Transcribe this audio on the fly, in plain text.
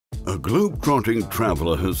globe-trotting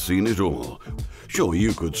traveller has seen it all. Sure,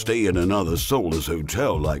 you could stay in another soulless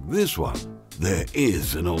hotel like this one. There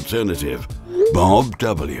is an alternative. Bob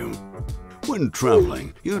W. When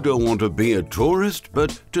travelling, you don't want to be a tourist,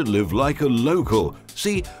 but to live like a local.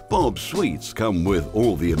 See, Bob's Suites come with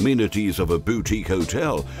all the amenities of a boutique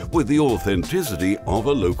hotel, with the authenticity of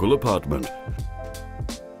a local apartment.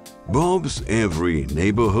 Bob's every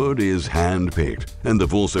neighbourhood is hand-picked, and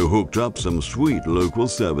they've also hooked up some sweet local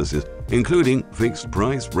services, including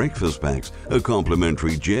fixed-price breakfast packs, a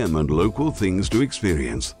complimentary gym and local things to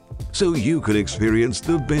experience. So you can experience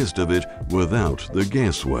the best of it without the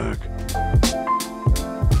guesswork.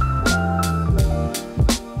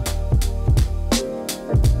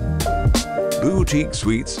 Boutique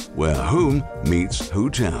Suites, where home meets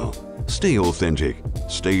hotel. Stay authentic,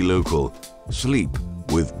 stay local, sleep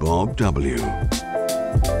with Bob W.